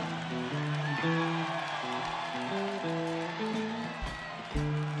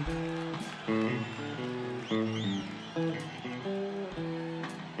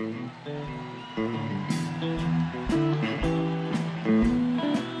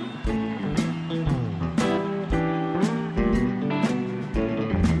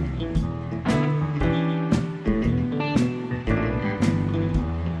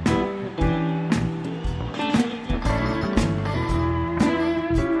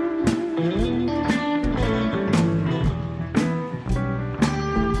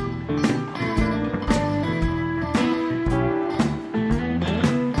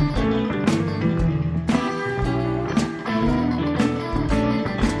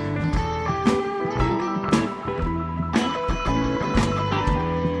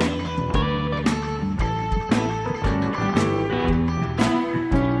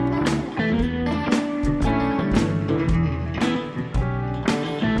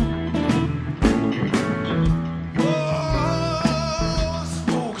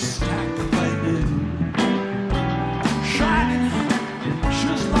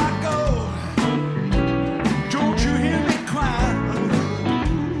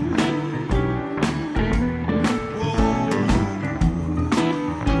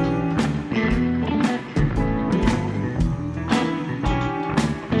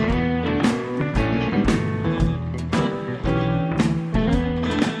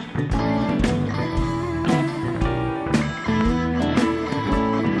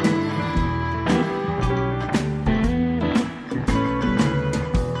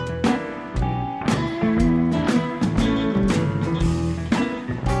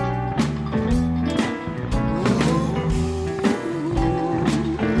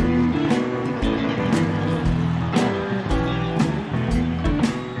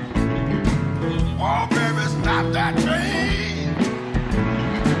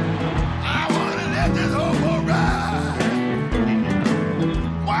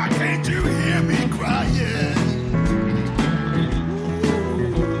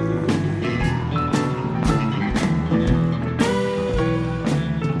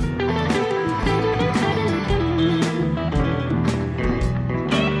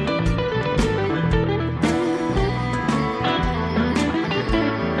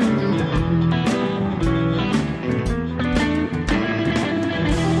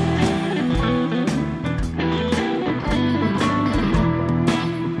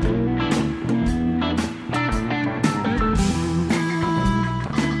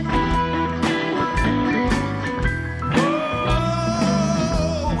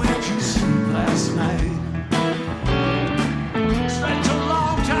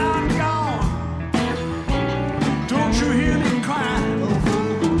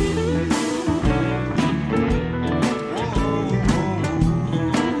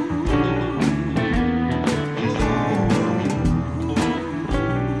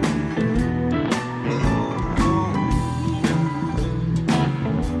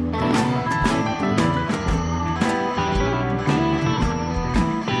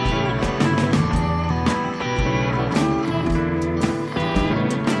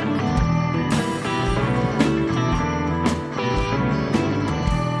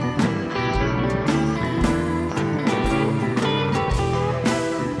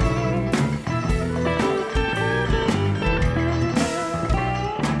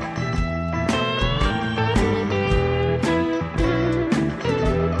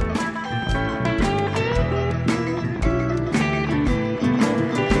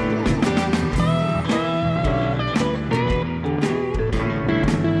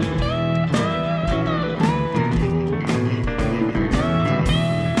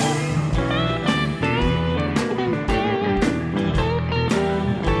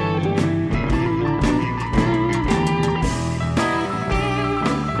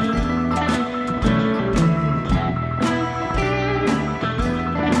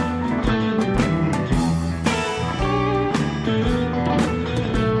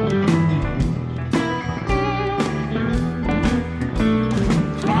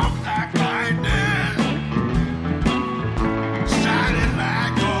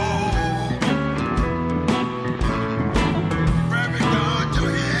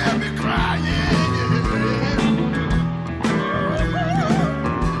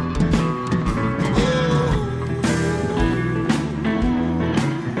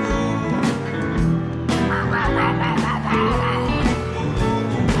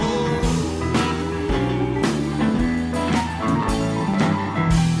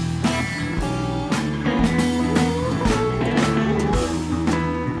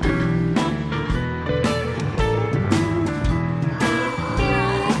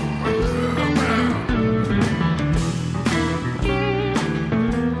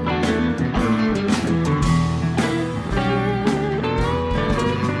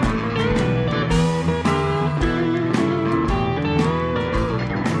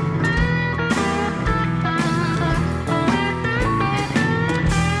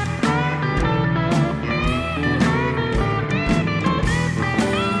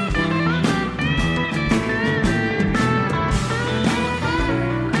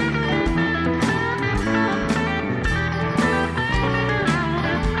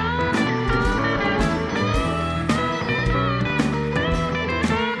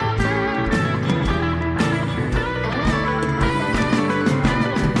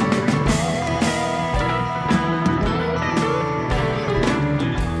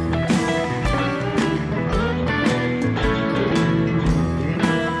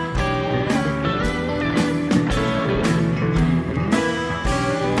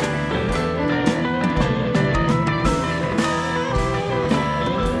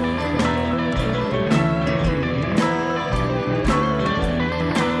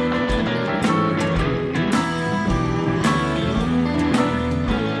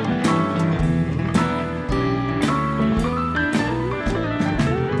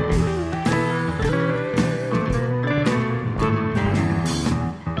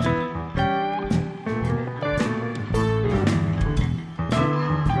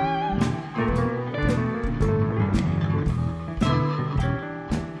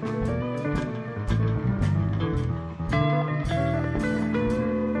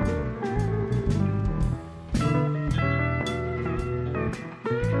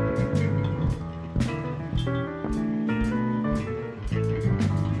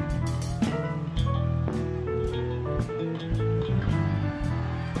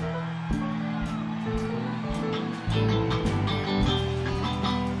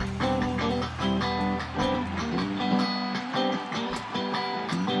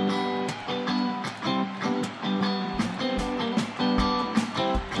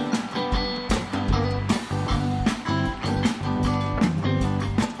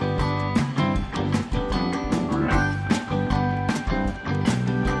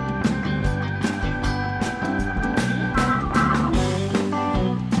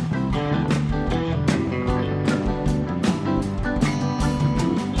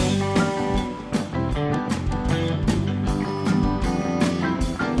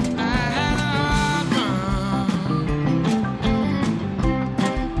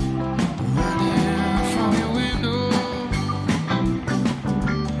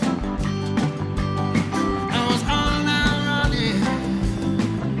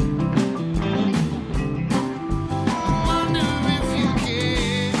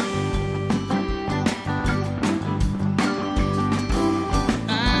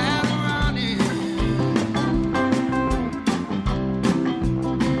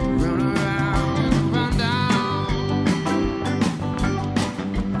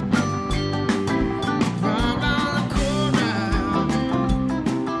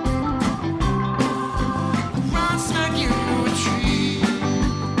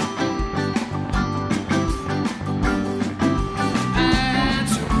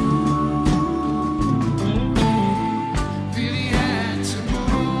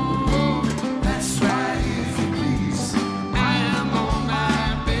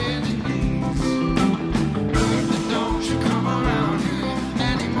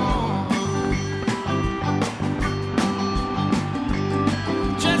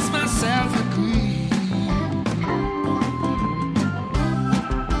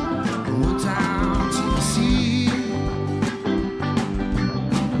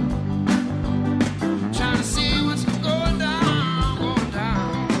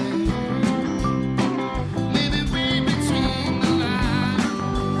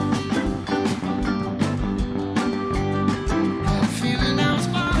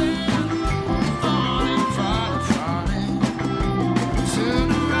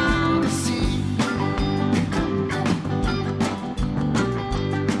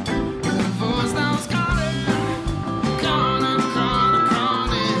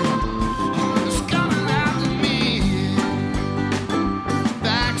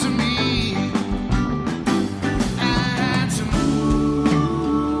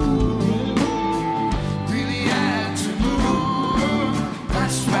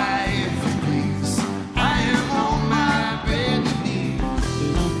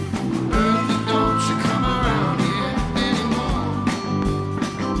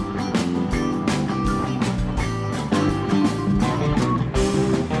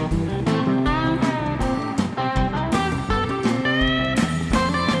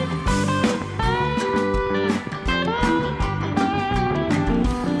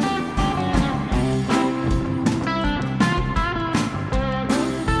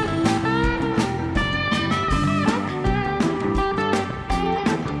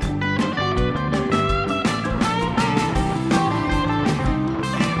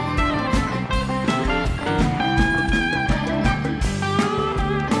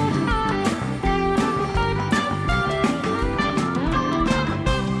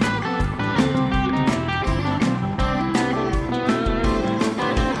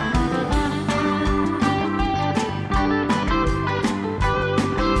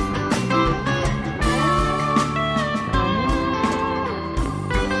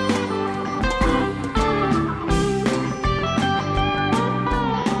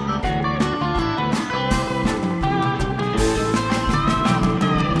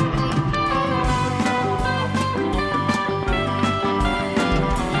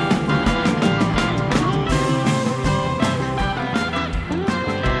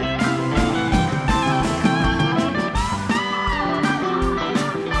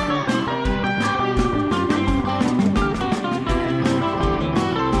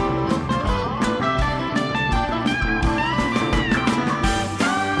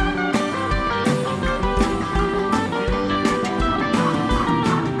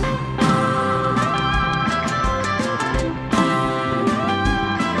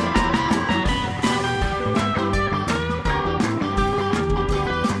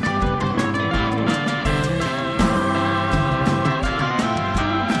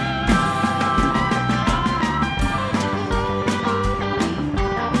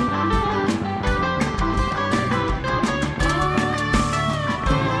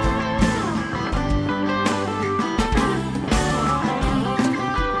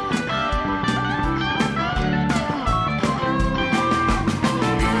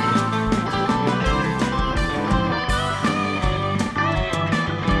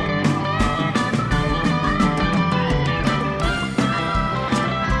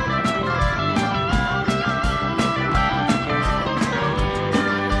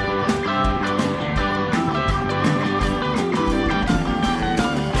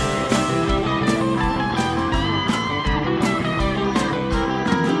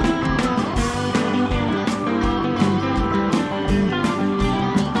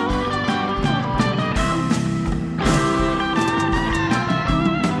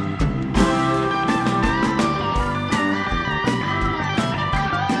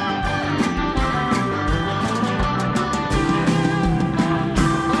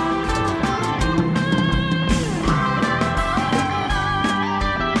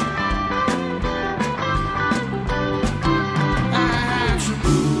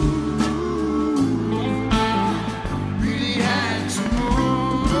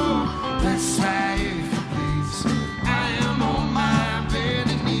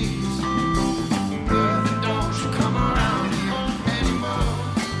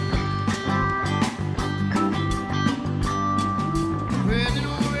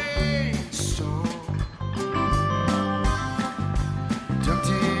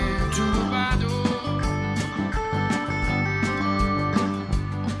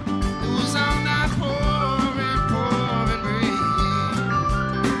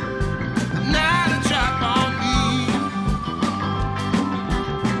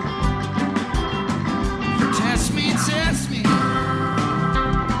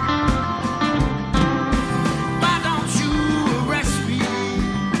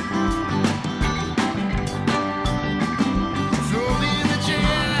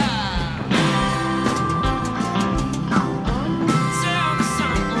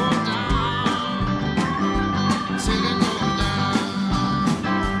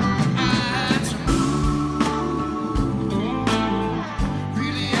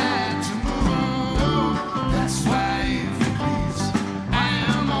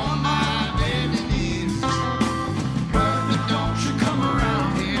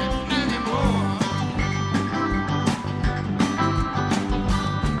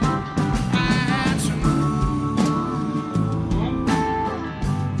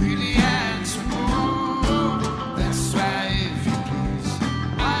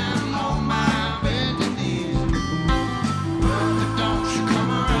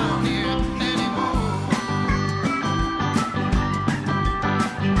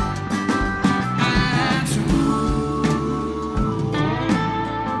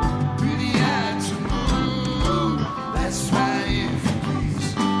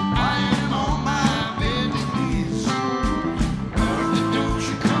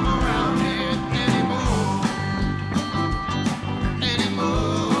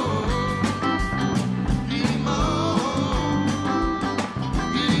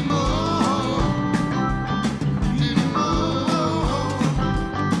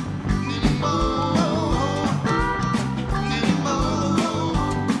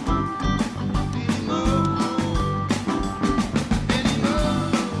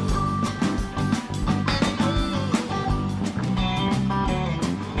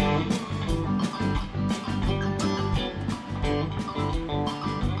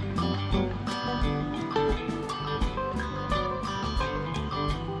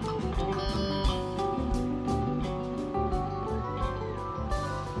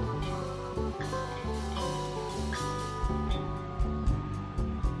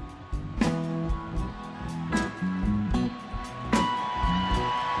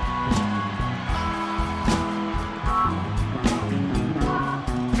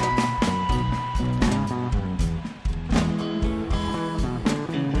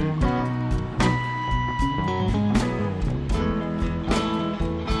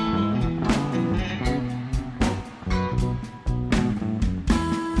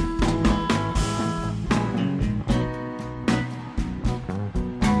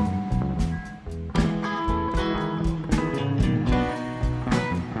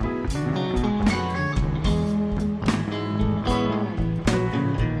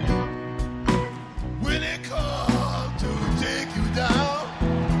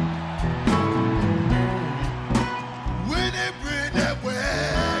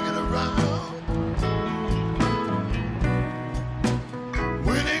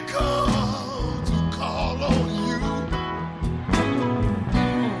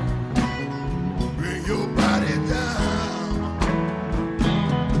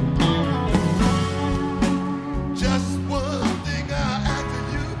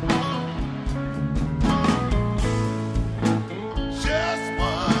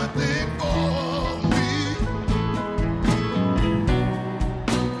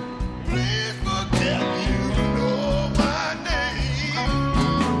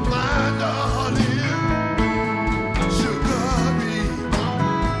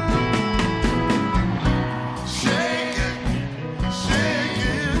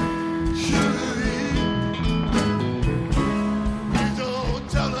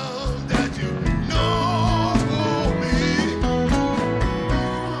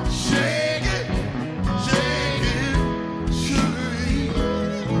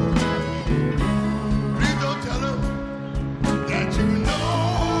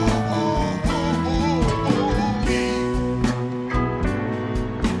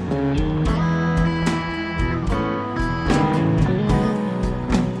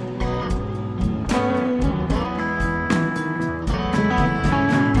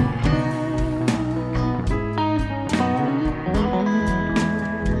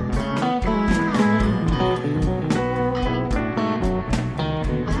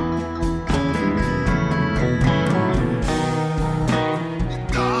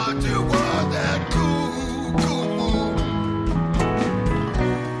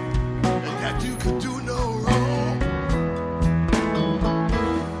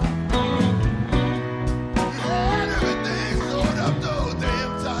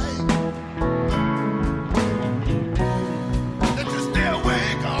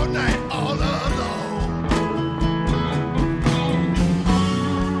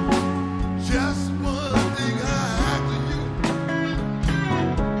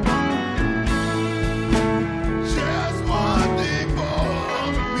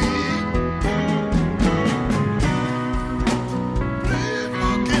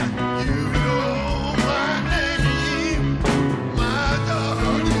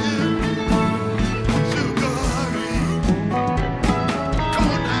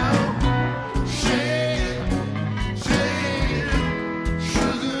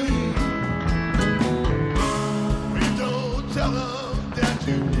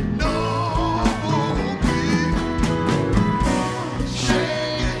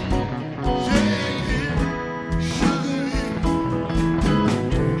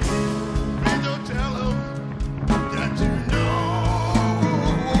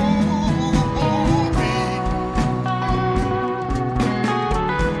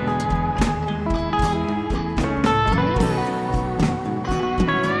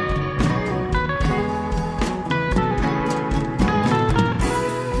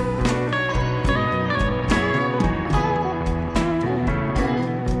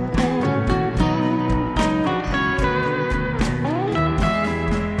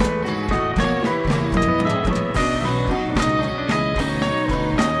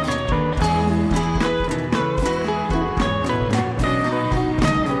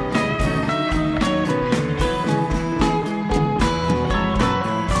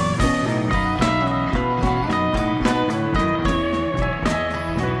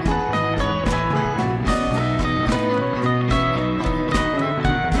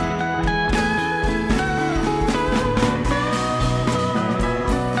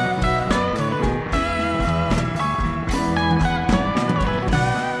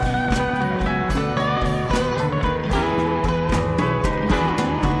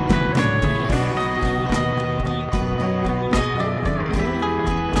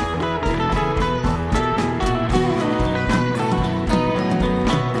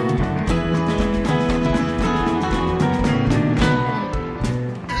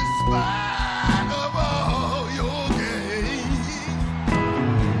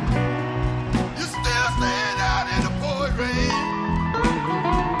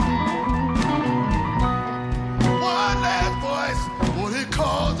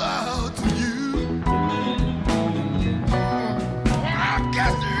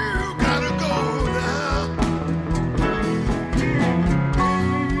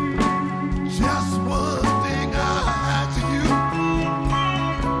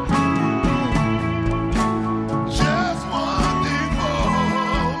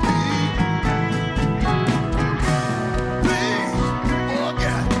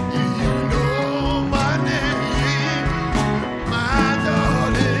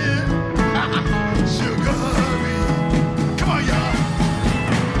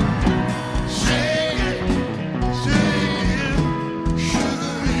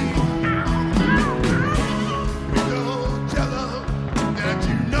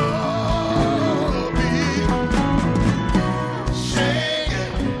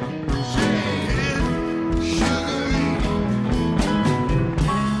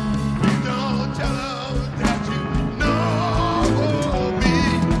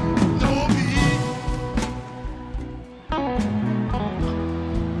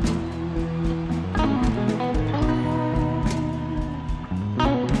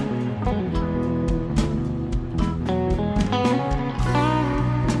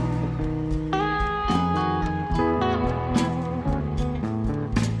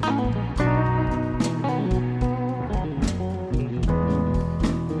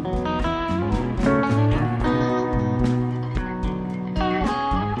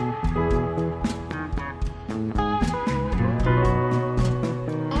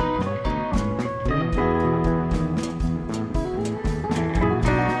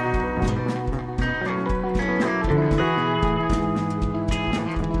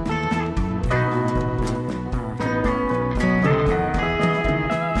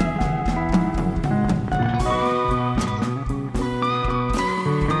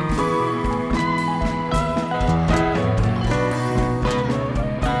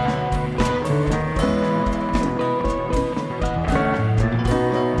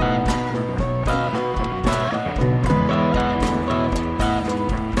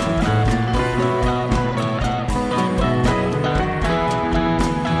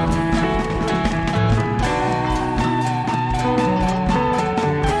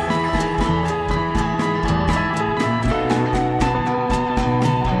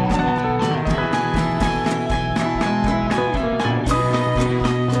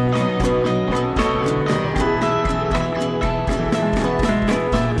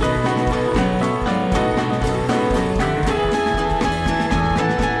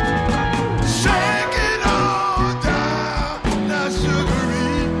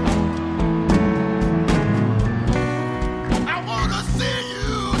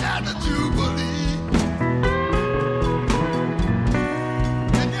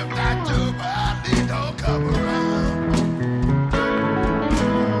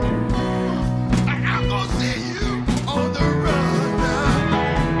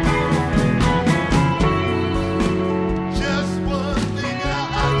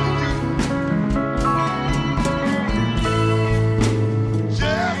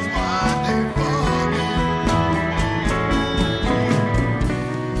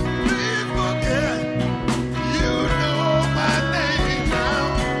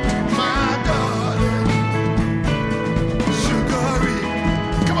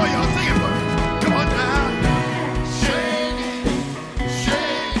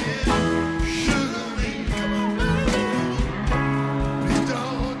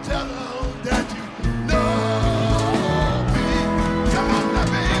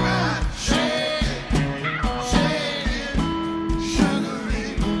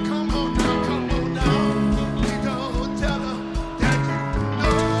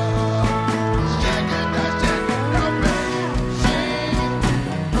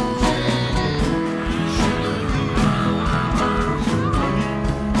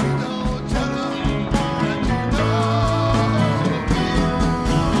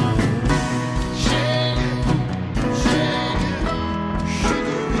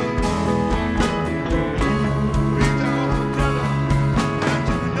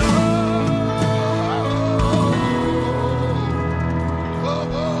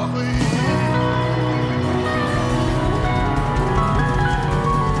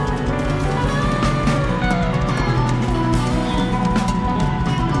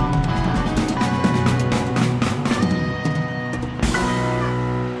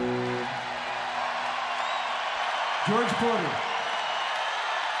 George Porter,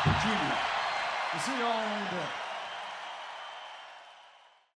 Jr. We'll see you all in a little bit.